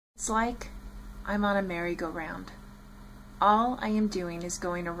It's like I'm on a merry-go-round. All I am doing is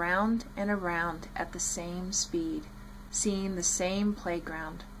going around and around at the same speed, seeing the same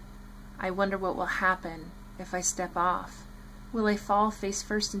playground. I wonder what will happen if I step off. Will I fall face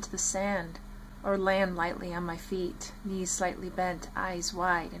first into the sand, or land lightly on my feet, knees slightly bent, eyes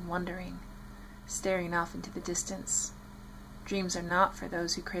wide and wondering, staring off into the distance? Dreams are not for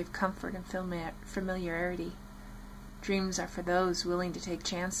those who crave comfort and familiarity. Dreams are for those willing to take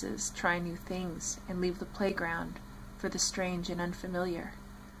chances, try new things, and leave the playground for the strange and unfamiliar.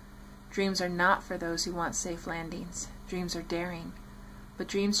 Dreams are not for those who want safe landings. Dreams are daring. But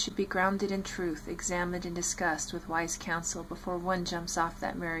dreams should be grounded in truth, examined and discussed with wise counsel before one jumps off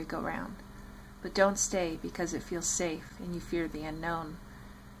that merry-go-round. But don't stay because it feels safe and you fear the unknown.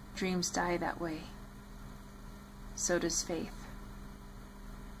 Dreams die that way. So does faith.